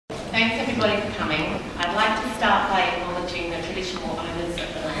Thanks everybody for coming. I'd like to start by acknowledging the traditional owners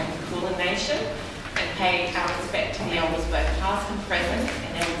of the land, the Kulin Nation, and pay our respect to the elders both past and present,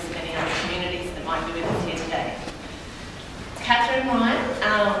 and elders of any other communities that might be with us here today. Kathryn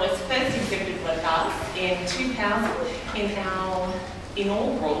Ryan was first exhibited with us in 2000 in our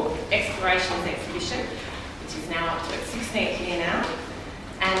inaugural Explorations exhibition, which is now up to its 16th year now.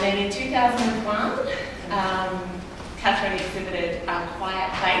 And then in 2001, Kathryn exhibited Quiet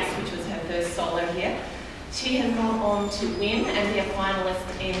Place, which was her first solo here. She has gone on to win and be a finalist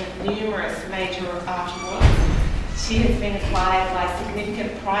in numerous major art awards. She has been acquired by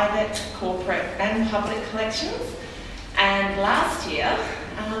significant private, corporate and public collections. And last year,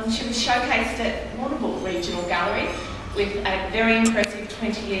 she was showcased at Warrnambool Regional Gallery with a very impressive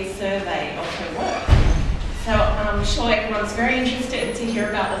 20-year survey of her work. So I'm sure everyone's very interested to hear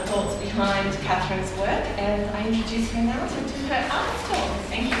about the thoughts behind Kathryn's work, and I introduce her now to do her art talk.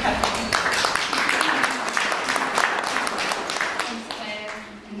 Thank you, Kathryn. Thanks, Claire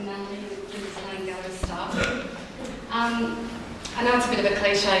and Melanie, the gallery staff. I know it's a bit of a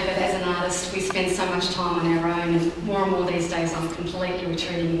cliche, but as an artist, we spend so much time on our own, and more these days I'm completely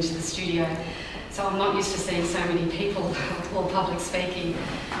retreating into the studio. So I'm not used to seeing so many people or public speaking.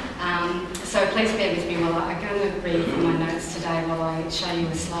 So please bear with me while I'm going to read from my notes today while I show you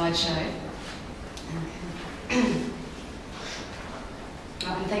a slideshow. And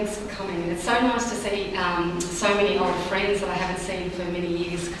thanks for coming. And it's so nice to see so many old friends that I haven't seen for many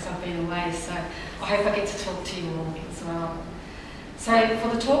years because I've been away. So I hope I get to talk to you all as well. So for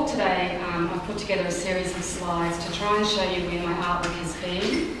the talk today, I've put together a series of slides to try and show you where my artwork has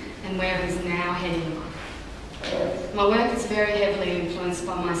been and where it is now heading. My work is very heavily influenced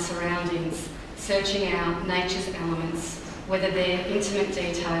by my surroundings, searching out nature's elements, whether they're intimate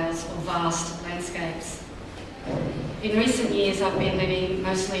details or vast landscapes. In recent years, I've been living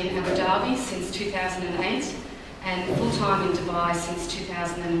mostly in Abu Dhabi since 2008 and full-time in Dubai since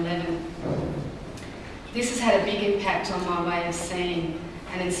 2011. This has had a big impact on my way of seeing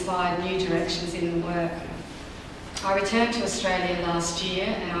and inspired new directions in the work. I returned to Australia last year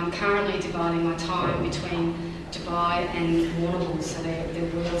and I'm currently dividing my time between Dubai and Warrnambool, so they're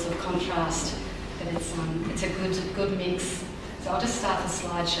worlds of contrast, but it's a good mix. So I'll just start the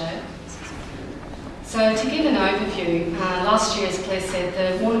slideshow. So to give an overview, last year, as Claire said,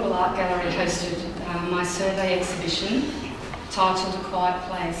 the Warrnambool Art Gallery hosted my survey exhibition titled A Quiet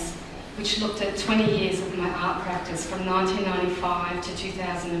Place, which looked at 20 years of my art practice from 1995 to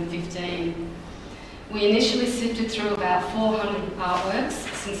 2015. We initially sifted through about 400 artworks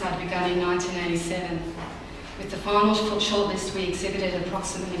since I'd begun in 1987. With the final shortlist, we exhibited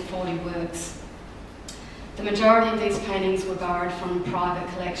approximately 40 works. The majority of these paintings were borrowed from private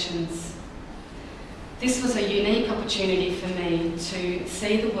collections. This was a unique opportunity for me to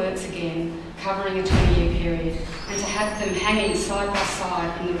see the works again, covering a 20-year period, and to have them hanging side by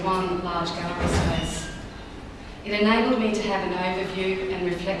side in the one large gallery space. It enabled me to have an overview and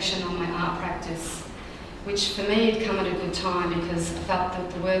reflection on my art practice, which for me had come at a good time because I felt that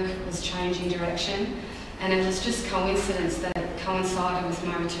the work was changing direction, and it was just coincidence that it coincided with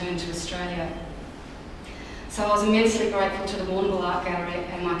my return to Australia. So I was immensely grateful to the Warrnambool Art Gallery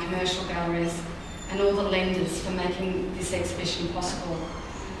and my commercial galleries and all the lenders for making this exhibition possible.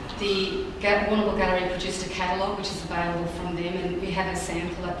 The Warrnambool Gallery produced a catalogue which is available from them, and we have a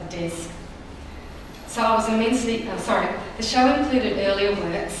sample at the desk. So I was immensely, the show included earlier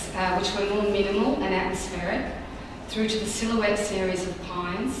works which were more minimal and atmospheric, through to the silhouette series of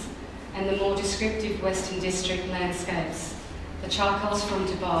pines and the more descriptive Western District landscapes, the charcoals from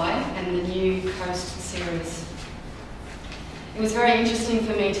Dubai and the new Coast series. It was very interesting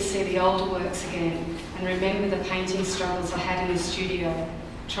for me to see the older works again and remember the painting struggles I had in the studio,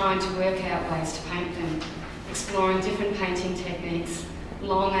 trying to work out ways to paint them, exploring different painting techniques,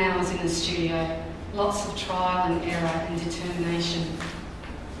 long hours in the studio, lots of trial and error and determination.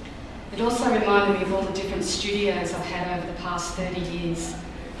 It also reminded me of all the different studios I've had over the past 30 years,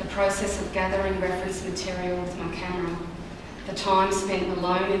 the process of gathering reference material with my camera, the time spent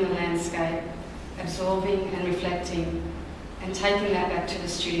alone in the landscape, absorbing and reflecting, and taking that back to the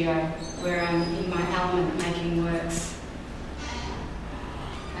studio where I'm in my element making works.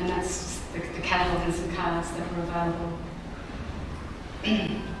 And that's the catalogue and some cards that were available.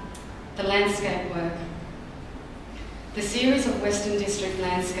 The landscape work. The series of Western District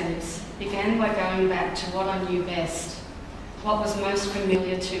landscapes began by going back to what I knew best, what was most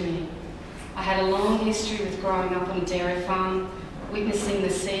familiar to me. I had a long history with growing up on a dairy farm, witnessing the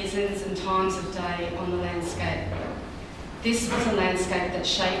seasons and times of day on the landscape. This was a landscape that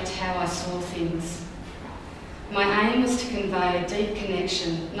shaped how I saw things. My aim was to convey a deep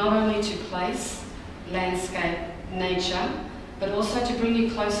connection not only to place, landscape, nature, but also to bring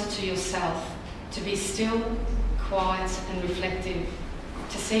you closer to yourself, to be still, quiet and reflective,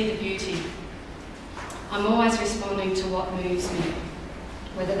 to see the beauty. I'm always responding to what moves me,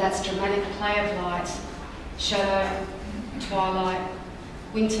 whether that's dramatic play of light, shadow, twilight,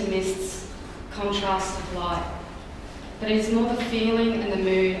 winter mists, contrast of light. But it is more the feeling and the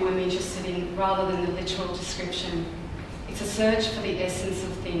mood I'm interested in rather than the literal description. It's a search for the essence of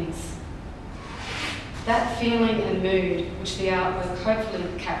things. That feeling and mood, which the artwork hopefully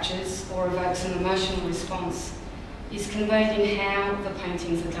captures or evokes an emotional response, is conveyed in how the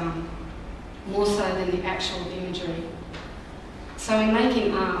paintings are done, more so than the actual imagery. So in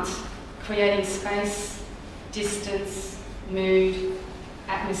making art, creating space, distance, mood,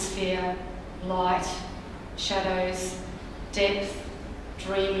 atmosphere, light, shadows, depth,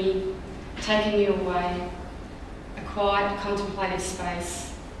 dreamy, taking you away, a quiet, contemplative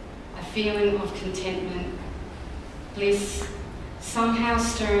space, a feeling of contentment, bliss, somehow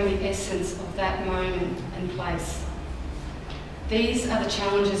stirring the essence of that moment and place. These are the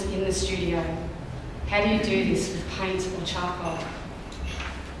challenges in the studio. How do you do this with paint or charcoal?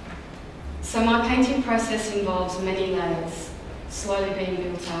 So my painting process involves many layers, slowly being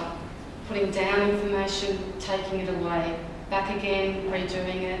built up, putting down information, taking it away, back again,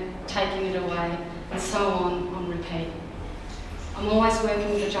 redoing it, taking it away, and so on repeat. I'm always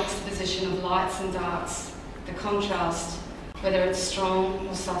working with the juxtaposition of lights and darks, the contrast, whether it's strong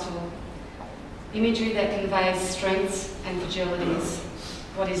or subtle. Imagery that conveys strengths and fragilities,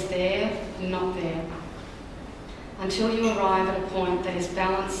 what is there and not there, until you arrive at a point that is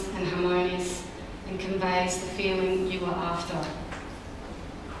balanced and harmonious and conveys the feeling you are after.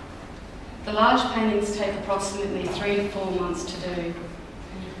 The large paintings take approximately 3 to 4 months to do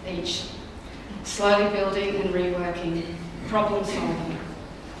each, slowly building and reworking, problem solving.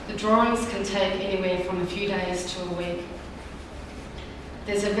 The drawings can take anywhere from a few days to a week.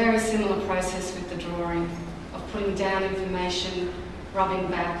 There's a very similar process with the drawing, of putting down information, rubbing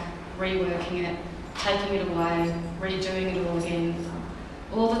back, reworking it, taking it away, redoing it all again.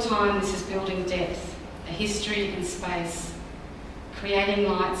 All the time this is building depth, a history in space, creating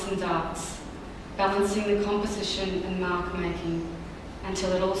lights and darks, balancing the composition and mark making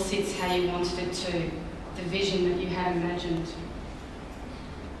until it all sits how you wanted it to, the vision that you had imagined.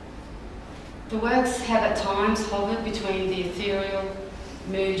 The works have at times hovered between the ethereal,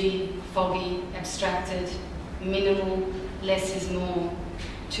 moody, foggy, abstracted, minimal, less is more,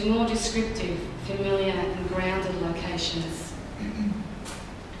 to more descriptive, familiar and grounded locations.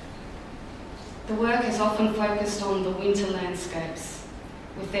 The work has often focused on the winter landscapes,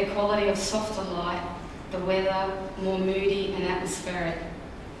 with their quality of softer light, the weather more moody and atmospheric.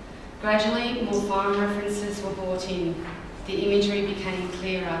 Gradually, more farm references were brought in. The imagery became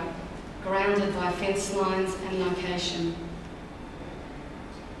clearer, grounded by fence lines and location.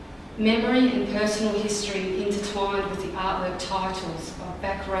 Memory and personal history intertwined with the artwork titles of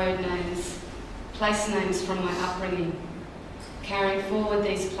back road names, place names from my upbringing, carrying forward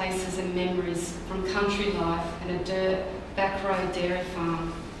these places and memories from country life and a dirt back road dairy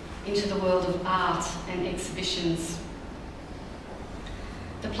farm into the world of art and exhibitions.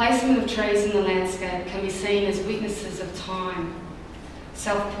 The placement of trees in the landscape can be seen as witnesses of time,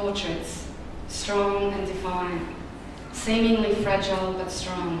 self-portraits, strong and defiant, seemingly fragile but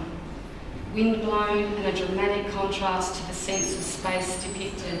strong, wind-blown and a dramatic contrast to the sense of space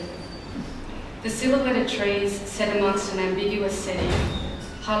depicted. The silhouetted trees set amongst an ambiguous setting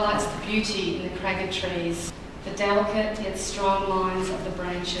highlights the beauty in the cragged trees, the delicate yet strong lines of the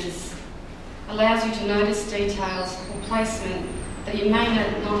branches, allows you to notice details or placement that you may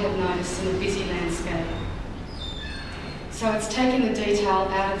not have noticed in a busy landscape. So it's taking the detail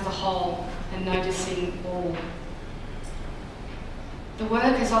out of the whole and noticing all. The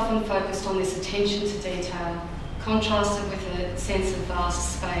work is often focused on this attention to detail, contrasted with a sense of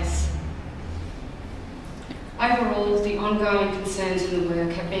vast space. Overall, the ongoing concerns in the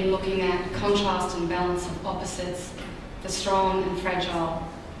work have been looking at contrast and balance of opposites, the strong and fragile,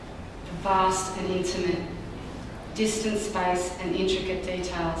 the vast and intimate, distant space and intricate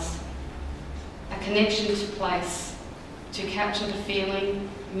details, a connection to place, to capture the feeling,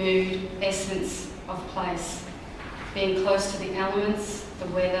 mood, essence of place, being close to the elements, the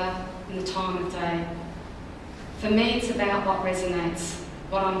weather and the time of day. For me, it's about what resonates,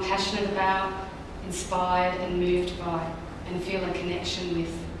 what I'm passionate about, inspired and moved by, and feel a connection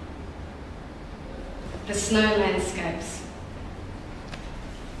with. The snow landscapes.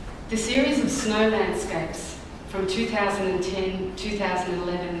 The series of snow landscapes from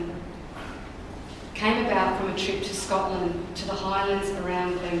 2010-2011 came about from a trip to Scotland to the highlands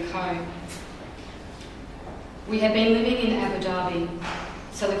around Glencoe. We had been living in Abu Dhabi,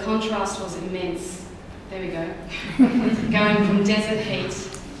 so the contrast was immense. There we go. Going from desert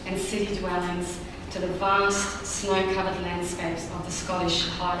heat and city dwellings to the vast snow-covered landscapes of the Scottish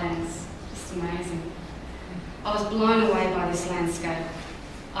Highlands. Just amazing. I was blown away by this landscape.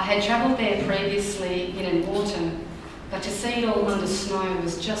 I had travelled there previously in an autumn, but to see it all under snow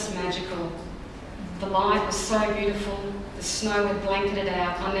was just magical. The light was so beautiful, the snow had blanketed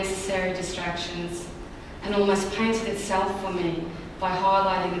out unnecessary distractions and almost painted itself for me by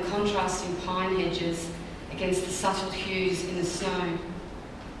highlighting the contrasting pine hedges against the subtle hues in the snow.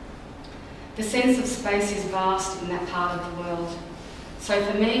 The sense of space is vast in that part of the world, so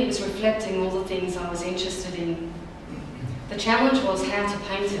for me it was reflecting all the things I was interested in. The challenge was how to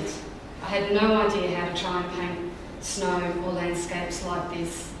paint it. I had no idea how to try and paint snow or landscapes like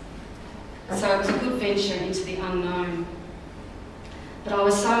this. So it was a good venture into the unknown. But I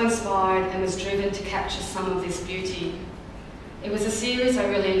was so inspired and was driven to capture some of this beauty. It was a series I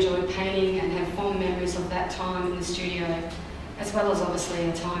really enjoyed painting and have fond memories of that time in the studio, as well as obviously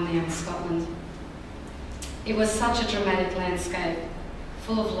a time there in Scotland. It was such a dramatic landscape,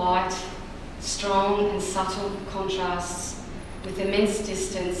 full of light, strong and subtle contrasts, with immense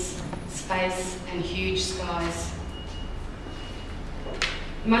distance, space and huge skies.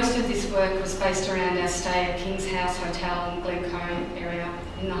 Most of this work was based around our stay at King's House Hotel in Glencoe area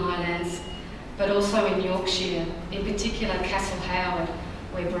in the Highlands, but also in Yorkshire, in particular Castle Howard,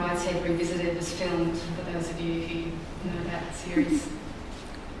 where Brideshead Revisited was filmed, for those of you who know that series.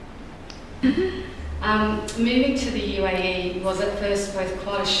 Moving to the UAE was at first both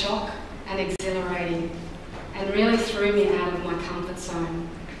quite a shock and exhilarating, and really threw me out of my comfort zone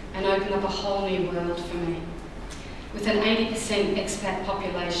and opened up a whole new world for me. With an 80% expat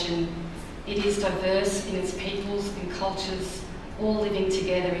population, it is diverse in its peoples and cultures, all living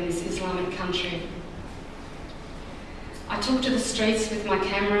together in this Islamic country. I took to the streets with my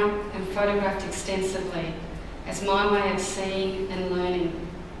camera and photographed extensively as my way of seeing and learning.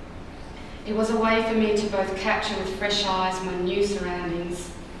 It was a way for me to both capture with fresh eyes my new surroundings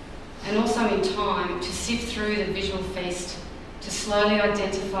and also in time to sift through the visual feast to slowly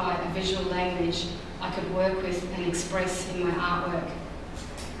identify a visual language I could work with and express in my artwork.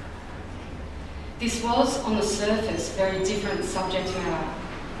 This was, on the surface, very different subject matter,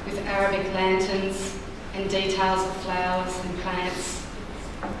 with Arabic lanterns and details of flowers and plants.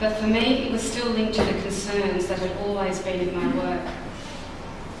 But for me, it was still linked to the concerns that had always been in my work.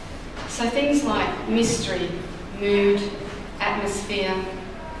 So things like mystery, mood, atmosphere,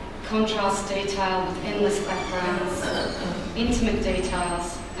 contrast detail with endless backgrounds, intimate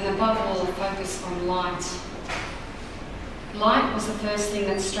details, and above all, a focus on light. Light was the first thing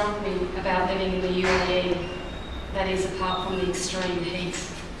that struck me about living in the UAE, that is, apart from the extreme heat.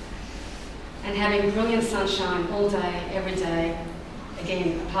 And having brilliant sunshine all day, every day,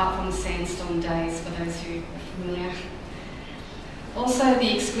 again, apart from the sandstorm days, for those who are familiar. Also,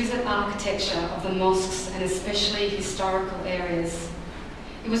 the exquisite architecture of the mosques and especially historical areas.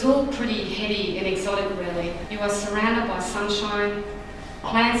 It was all pretty heady and exotic, really. You are surrounded by sunshine,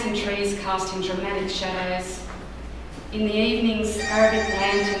 plants and trees casting dramatic shadows. In the evenings, Arabic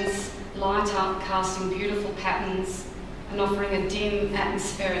lanterns light up, casting beautiful patterns and offering a dim,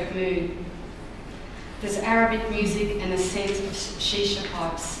 atmospheric mood. There's Arabic music and a scent of shisha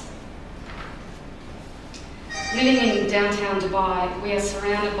pipes. Living in downtown Dubai, we are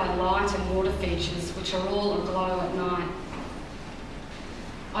surrounded by light and water features which are all aglow at night.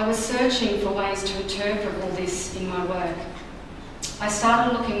 I was searching for ways to interpret all this in my work. I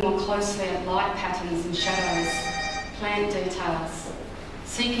started looking more closely at light patterns and shadows, plant details,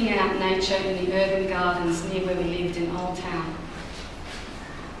 seeking out nature in the urban gardens near where we lived in Old Town.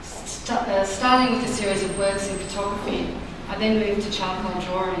 Starting with a series of works in photography, I then moved to charcoal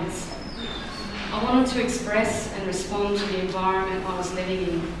drawings. I wanted to express and respond to the environment I was living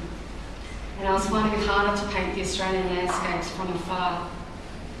in, and I was finding it harder to paint the Australian landscapes from afar.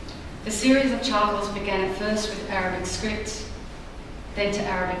 The series of charcoals began at first with Arabic script, then to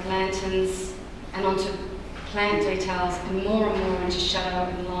Arabic lanterns, and onto plant details, and more into shadow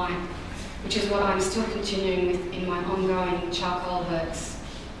and light, which is what I'm still continuing with in my ongoing charcoal works.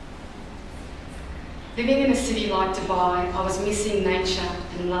 Living in a city like Dubai, I was missing nature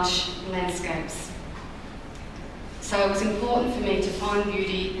and lush landscapes. So it was important for me to find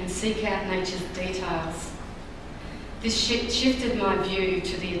beauty and seek out nature's details. This shifted my view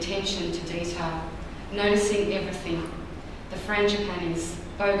to the attention to detail, noticing everything: the frangipanis,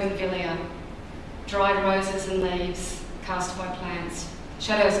 bougainvillea, dried roses and leaves cast by plants,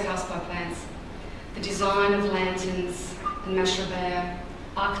 shadows cast by plants, the design of lanterns and mashrabah,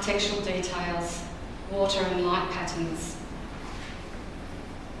 architectural details, water and light patterns.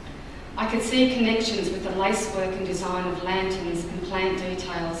 I could see connections with the lacework and design of lanterns and plant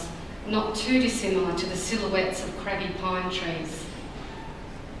details, not too dissimilar to the silhouettes of craggy pine trees.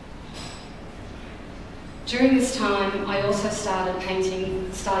 During this time, I also started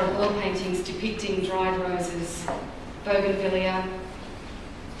oil paintings depicting dried roses, bougainvillea,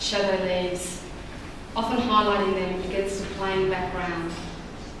 shadow leaves, often highlighting them against a plain background,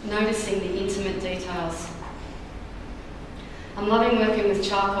 noticing the intimate details. I'm loving working with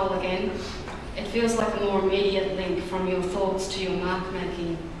charcoal again. It feels like a more immediate link from your thoughts to your mark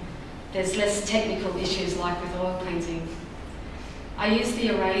making. There's less technical issues like with oil painting. I use the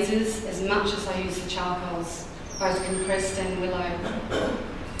erasers as much as I use the charcoals, both compressed and willow.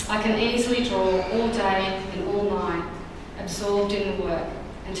 I can easily draw all day and all night, absorbed in the work,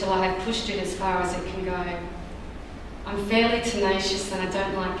 until I have pushed it as far as it can go. I'm fairly tenacious and I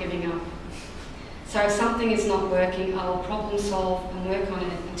don't like giving up. So if something is not working, I will problem solve and work on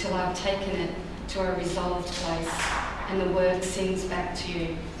it until I've taken it to a resolved place and the work sings back to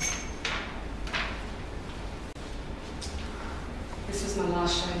you. This was my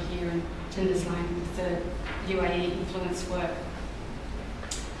last show here in Flinders with the UAE influence work.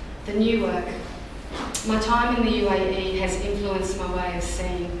 The new work. My time in the UAE has influenced my way of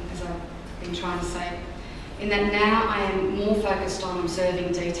seeing, as I've been trying to say, in that now I am more focused on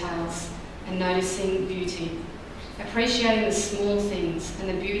observing details and noticing beauty, appreciating the small things and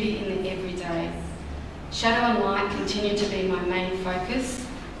the beauty in the everyday. Shadow and light continue to be my main focus,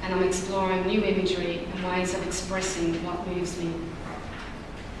 and I'm exploring new imagery and ways of expressing what moves me.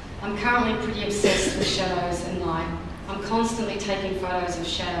 I'm currently pretty obsessed with shadows and light. I'm constantly taking photos of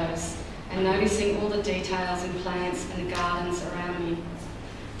shadows and noticing all the details in plants and the gardens around me.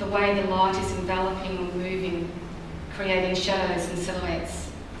 The way the light is enveloping or moving, creating shadows and silhouettes.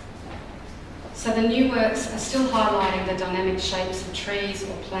 So the new works are still highlighting the dynamic shapes of trees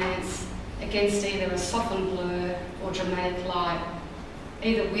or plants against either a softened blur or dramatic light,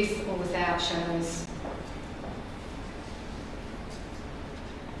 either with or without shadows.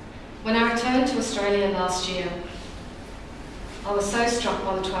 When I returned to Australia last year, I was so struck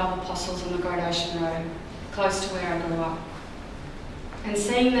by the 12 apostles on the Great Ocean Road, close to where I grew up. And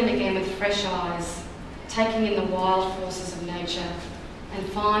seeing them again with fresh eyes, taking in the wild forces of nature, and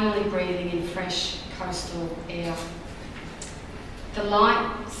finally breathing in fresh coastal air. The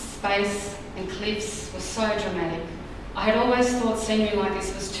light, space and cliffs were so dramatic. I had always thought scenery like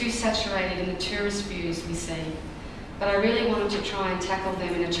this was too saturated in the tourist views we see, but I really wanted to try and tackle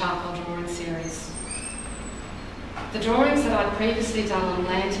them in a charcoal drawing series. The drawings that I'd previously done on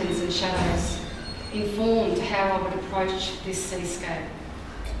lanterns and shadows informed how I would approach this seascape.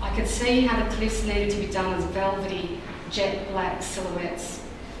 I could see how the cliffs needed to be done as velvety, jet black silhouettes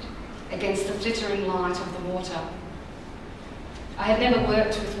against the flittering light of the water. I had never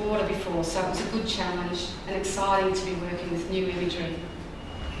worked with water before, so it was a good challenge and exciting to be working with new imagery.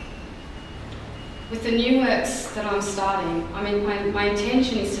 With the new works that I'm starting, my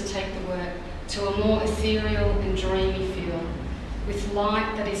intention is to take the work to a more ethereal and dreamy feel, with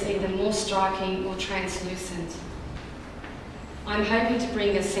light that is either more striking or translucent. I'm hoping to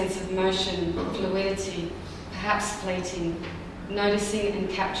bring a sense of motion, fluidity, perhaps fleeting, noticing and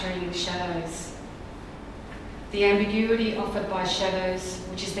capturing shadows. The ambiguity offered by shadows,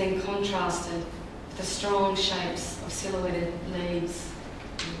 which is then contrasted with the strong shapes of silhouetted leaves.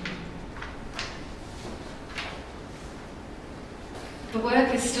 The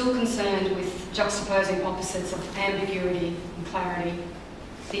work is still concerned with juxtaposing opposites of ambiguity and clarity,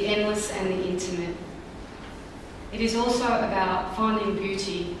 the endless and the intimate. It is also about finding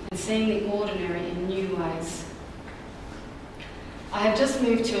beauty and seeing the ordinary in new ways. I have just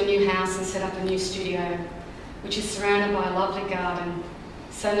moved to a new house and set up a new studio, which is surrounded by a lovely garden,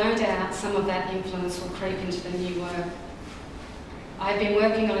 so no doubt some of that influence will creep into the new work. I have been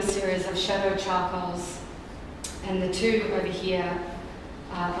working on a series of shadow charcoals, and the two over here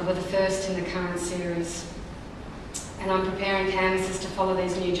were the first in the current series. And I'm preparing canvases to follow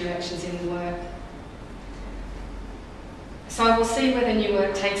these new directions in the work. So I will see where the new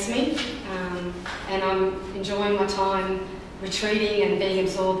work takes me, and I'm enjoying my time retreating and being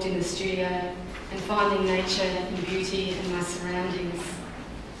absorbed in the studio and finding nature and beauty in my surroundings.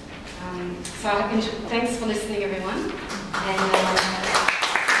 Thanks for listening, everyone. And,